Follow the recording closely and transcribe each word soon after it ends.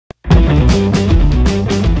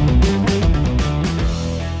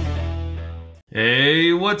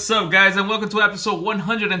What's up, guys, and welcome to episode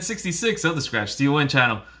 166 of the ScratchTilYouWin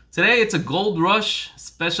channel. Today it's a Gold Rush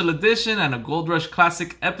special edition and a Gold Rush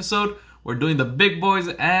classic episode. We're doing the big boys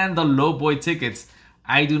and the low boy tickets.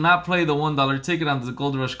 I do not play the $1 ticket on the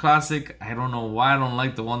Gold Rush Classic. I don't know why I don't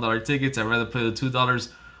like the $1 tickets. I'd rather play the $2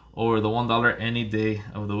 or the $1 any day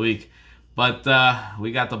of the week. But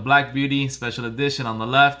we got the Black Beauty special edition on the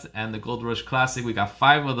left and the Gold Rush Classic. We got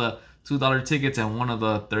 5 of the $2 tickets and 1 of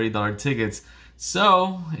the $30 tickets.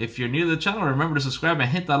 So, if you're new to the channel, remember to subscribe and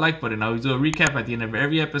hit that like button. I always do a recap at the end of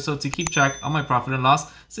every episode to keep track of my profit and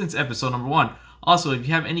loss since episode number 1. Also, if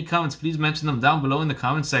you have any comments, please mention them down below in the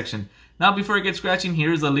comment section. Now, before I get scratching,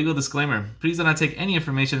 here's a legal disclaimer. Please do not take any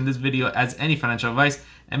information in this video as any financial advice,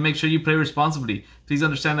 and make sure you play responsibly. Please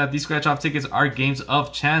understand that these scratch-off tickets are games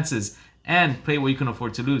of chances, and play what you can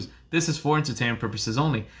afford to lose. This is for entertainment purposes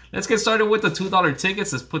only. Let's get started with the $2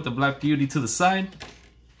 tickets. Let's put the Black Beauty to the side.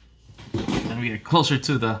 And we get closer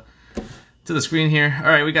to the screen here. All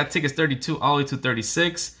right, we got tickets 32 all the way to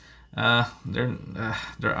 36. They're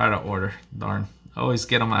out of order. Darn, I always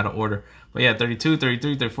get them out of order. But yeah, 32,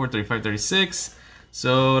 33, 34, 35, 36.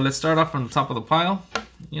 So let's start off from the top of the pile.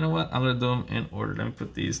 You know what? I'm gonna do them in order. Let me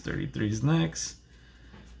put these 33s next.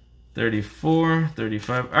 34,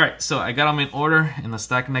 35. All right, so I got them in order in the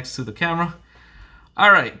stack next to the camera. All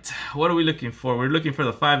right, what are we looking for? We're looking for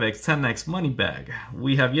the 5x, 10x money bag.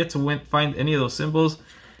 We have yet to find any of those symbols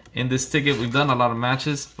in this ticket. We've done a lot of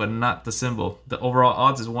matches, but not the symbol. The overall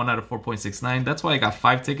odds is 1 out of 4.69. That's why I got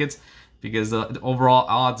 5 tickets, because the overall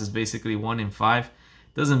odds is basically 1 in 5.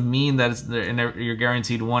 Doesn't mean that you're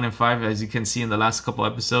guaranteed 1 in 5, as you can see in the last couple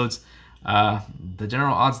episodes. The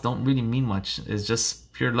general odds don't really mean much. It's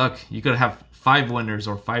just pure luck. You could have 5 winners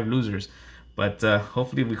or 5 losers. But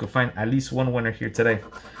hopefully we can find at least 1 winner here today.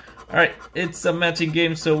 All right, it's a matching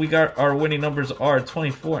game, so we got our winning numbers are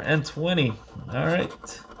 24 and 20. All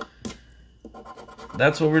right,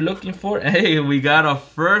 that's what we're looking for. Hey, we got a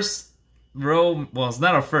first row. Well, it's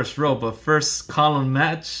not our first row, but first column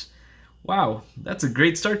match. Wow, that's a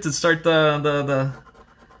great start to start the.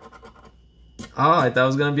 Oh, I thought it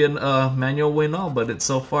was gonna be a manual win all, but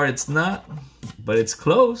so far it's not. But it's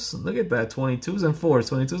close. Look at that, 22s and 4s,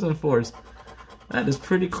 22s and 4s. That is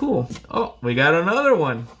pretty cool. Oh, we got another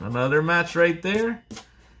one. Another match right there.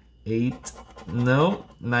 8, no,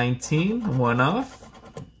 19, 1 off.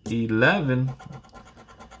 11,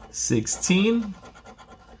 16,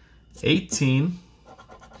 18,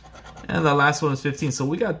 and the last one is 15. So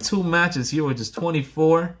we got 2 matches here, which is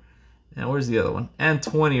 24. And where's the other one? And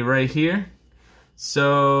 20 right here.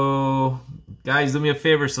 So, guys, do me a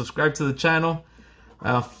favor, subscribe to the channel.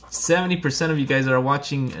 70% of you guys that are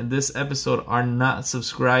watching this episode are not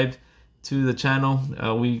subscribed to the channel.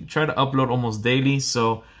 We try to upload almost daily,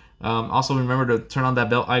 so also remember to turn on that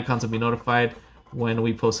bell icon to be notified when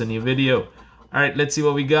we post a new video. All right, let's see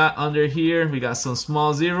what we got under here. We got some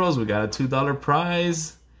small zeros. We got a $2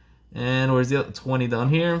 prize, and where's the other 20 down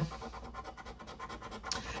here?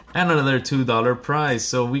 And another $2 prize.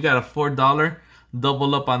 So we got a $4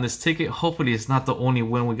 double up on this ticket. Hopefully it's not the only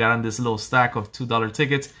win we got on this little stack of $2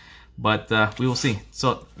 tickets, but we will see.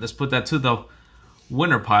 So let's put that to the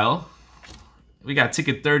winner pile. We got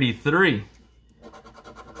ticket 33.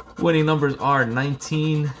 Winning numbers are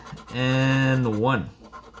 19 and 1.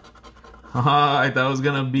 I thought it was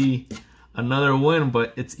gonna be another win,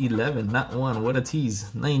 but it's 11, not 1. What a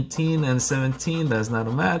tease. 19 and 17, that's not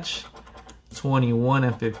a match. 21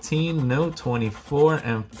 and 15, no. 24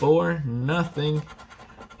 and 4, nothing.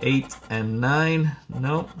 8 and 9,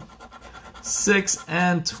 no. 6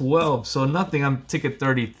 and 12, so nothing on ticket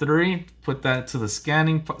 33. Put that to the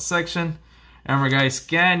scanning section. Remember, guys,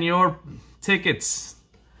 scan your tickets.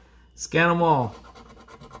 Scan them all.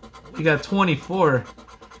 We got 24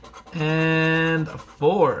 and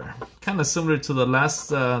 4. Kind of similar to the last,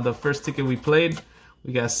 the first ticket we played.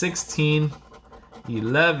 We got 16,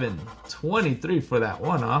 11, 23 for that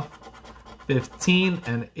 1 off, 15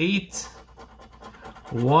 and 8,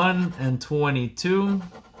 1 and 22,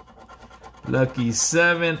 lucky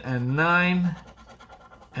 7 and 9,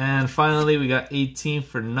 and finally we got 18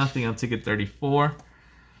 for nothing on ticket 34.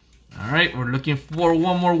 All right, we're looking for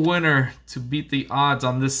 1 more winner to beat the odds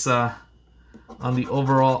on this, on the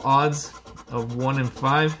overall odds of 1 in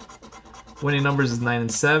 5. Winning numbers is 9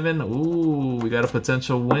 and 7. Ooh, we got a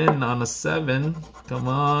potential win on a 7. Come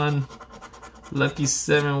on. Lucky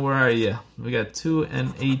 7, where are you? We got 2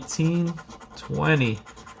 and 18, 20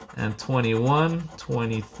 and 21,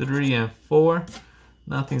 23 and 4.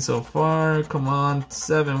 Nothing so far. Come on,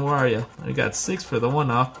 7, where are you? We got 6 for the 1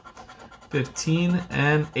 off. 15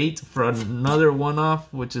 and 8 for another 1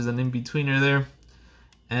 off, which is an in-betweener there.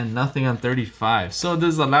 and nothing on 35. So this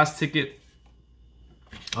is the last ticket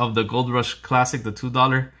of the Gold Rush Classic, the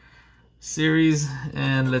 $2 series.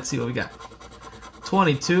 And let's see what we got.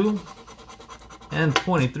 22 and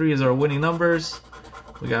 23 is our winning numbers.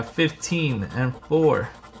 We got 15 and 4,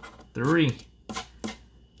 3.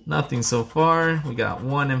 Nothing so far. We got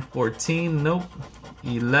 1 and 14. Nope.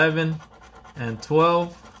 11 and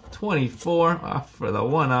 12. 24 off for the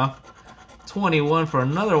one off. 21 for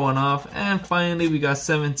another one off. And finally, we got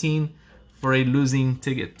 17 for a losing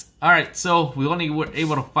ticket. Alright, so we only were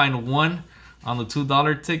able to find one on the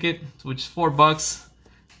 $2 ticket, which is $4.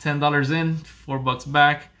 $10 in, $4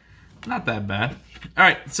 back. Not that bad.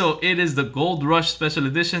 Alright, so it is the Gold Rush Special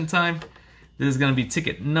Edition time. This is going to be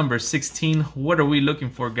ticket number 16. What are we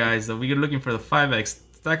looking for, guys? Are we looking for the 5x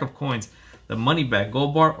stack of coins, the money back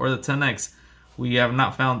gold bar, or the 10x? We have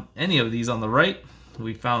not found any of these on the right.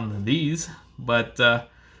 We found these, but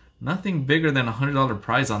nothing bigger than a $100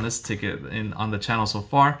 prize on this ticket on the channel so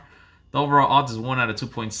far. The overall odds is 1 out of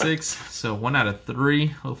 2.6, so 1 out of 3.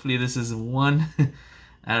 Hopefully this is 1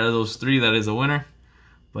 out of those 3 that is a winner.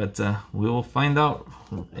 But we will find out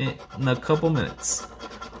in a couple minutes.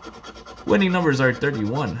 Winning numbers are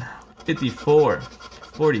 31, 54,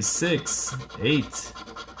 46, 8,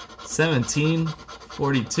 17,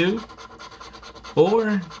 42,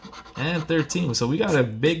 4, and 13. So we got a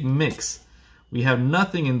big mix. We have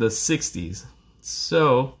nothing in the 60s.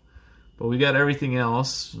 So, but we got everything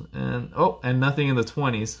else. And and nothing in the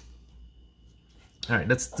 20s. Alright,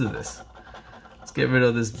 let's do this. Let's get rid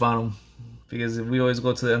of this bottom, because if we always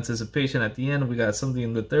go to the anticipation at the end, we got something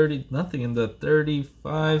in the 30, nothing in the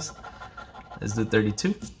 35s. Let's do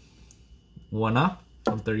 32. 1 off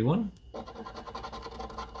from 31.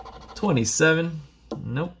 27.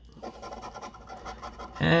 Nope.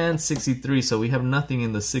 And 63. So we have nothing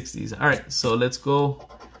in the 60s. Alright, so let's go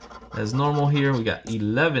as normal here. We got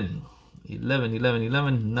 11. 11, 11,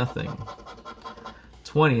 11. Nothing.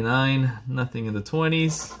 29. Nothing in the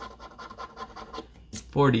 20s.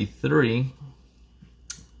 43.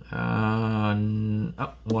 1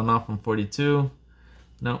 off from 42.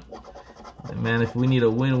 Nope. Man, if we need a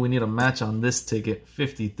win, we need a match on this ticket.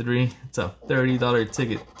 53. It's a $30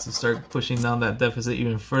 ticket to start pushing down that deficit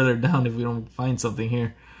even further down if we don't find something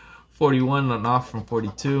here. 41, an off from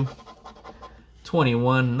 42.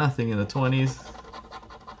 21, nothing in the 20s.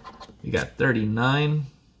 We got 39.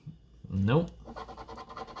 Nope.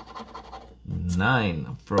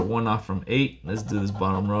 9 for 1 off from 8. Let's do this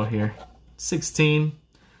bottom row here. 16.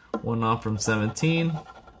 1 off from 17.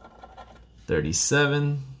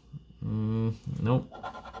 37. Nope.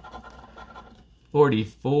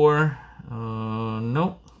 44.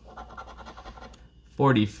 Nope.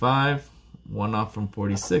 45. 1 off from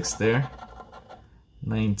 46 there.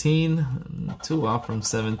 19. 2 off from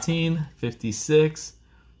 17. 56.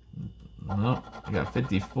 Nope. We got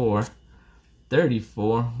 54.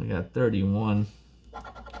 34. We got 31.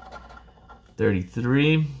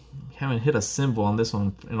 33. We haven't hit a symbol on this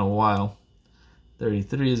one in a while.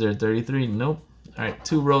 33. Is there 33? Nope. Alright,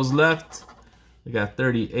 2 rows left. We got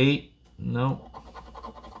 38. Nope.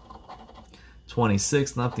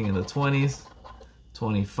 26, nothing in the 20s.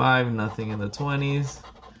 25, nothing in the 20s.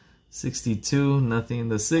 62, nothing in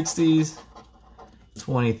the 60s.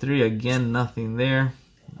 23, again, nothing there.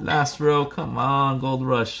 Last row, come on, Gold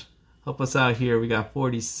Rush. Help us out here. We got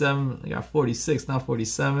 47, we got 46, not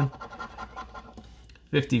 47.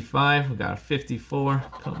 55, we got 54.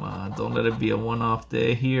 Come on, don't let it be a one-off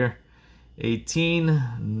day here. 18,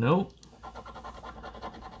 nope.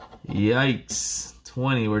 Yikes.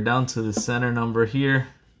 20, we're down to the center number here.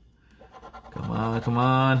 Come on, come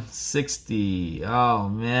on. 60. Oh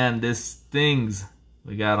man, this stings.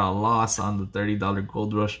 We got a loss on the $30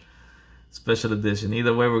 Gold Rush Special Edition.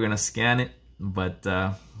 Either way, we're gonna scan it, but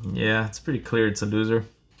yeah, it's pretty clear it's a loser.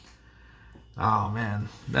 Oh man,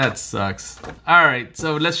 that sucks. Alright,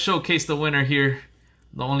 so let's showcase the winner here.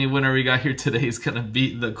 The only winner we got here today is gonna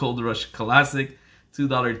be the Gold Rush Classic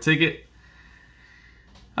 $2 ticket.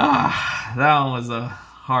 That one was a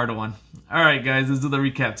hard one. Alright guys, let's do the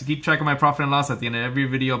recap. To keep track of my profit and loss at the end of every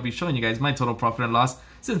video, I'll be showing you guys my total profit and loss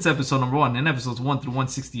since episode number 1. In episodes 1 through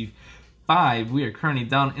 165, we are currently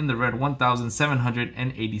down in the red,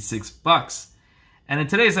 $1,786. And in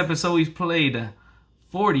today's episode, we've played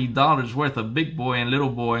 $40 worth of big boy and little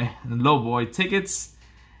boy and low boy tickets,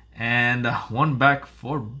 and won back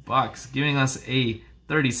 $4, giving us a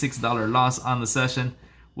 $36 loss on the session,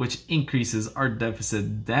 which increases our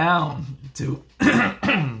deficit down to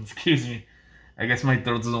excuse me, I guess my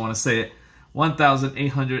throat doesn't want to say it,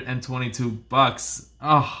 $1,822.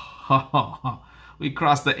 Oh, we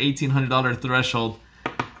crossed the $1,800 threshold.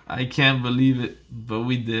 I can't believe it, but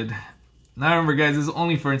we did. Now remember guys, this is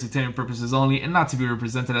only for entertainment purposes only and not to be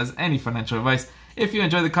represented as any financial advice. If you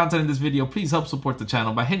enjoy the content in this video, please help support the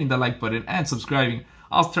channel by hitting the like button and subscribing.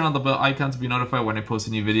 Also turn on the bell icon to be notified when I post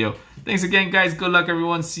a new video. Thanks again guys, good luck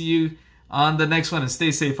everyone, see you on the next one and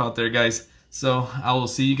stay safe out there guys. So I will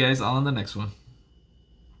see you guys on the next one.